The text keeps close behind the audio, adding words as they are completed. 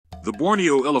The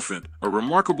Borneo elephant, a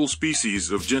remarkable species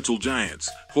of gentle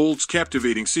giants, holds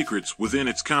captivating secrets within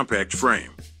its compact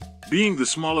frame. Being the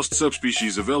smallest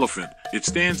subspecies of elephant, it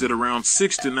stands at around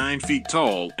 6 to 9 feet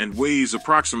tall and weighs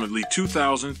approximately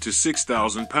 2,000 to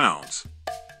 6,000 pounds.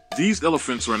 These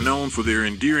elephants are known for their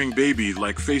endearing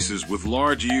baby-like faces with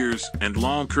large ears and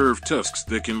long curved tusks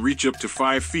that can reach up to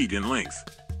 5 feet in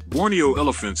length. Borneo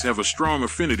elephants have a strong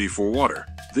affinity for water.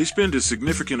 They spend a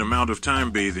significant amount of time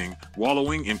bathing,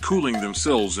 wallowing, and cooling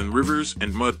themselves in rivers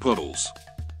and mud puddles.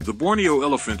 The Borneo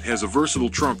elephant has a versatile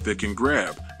trunk that can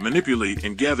grab, manipulate,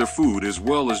 and gather food as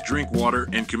well as drink water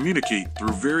and communicate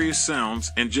through various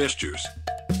sounds and gestures.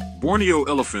 Borneo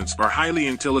elephants are highly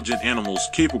intelligent animals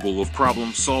capable of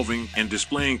problem solving and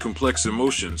displaying complex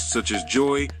emotions such as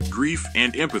joy, grief,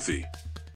 and empathy.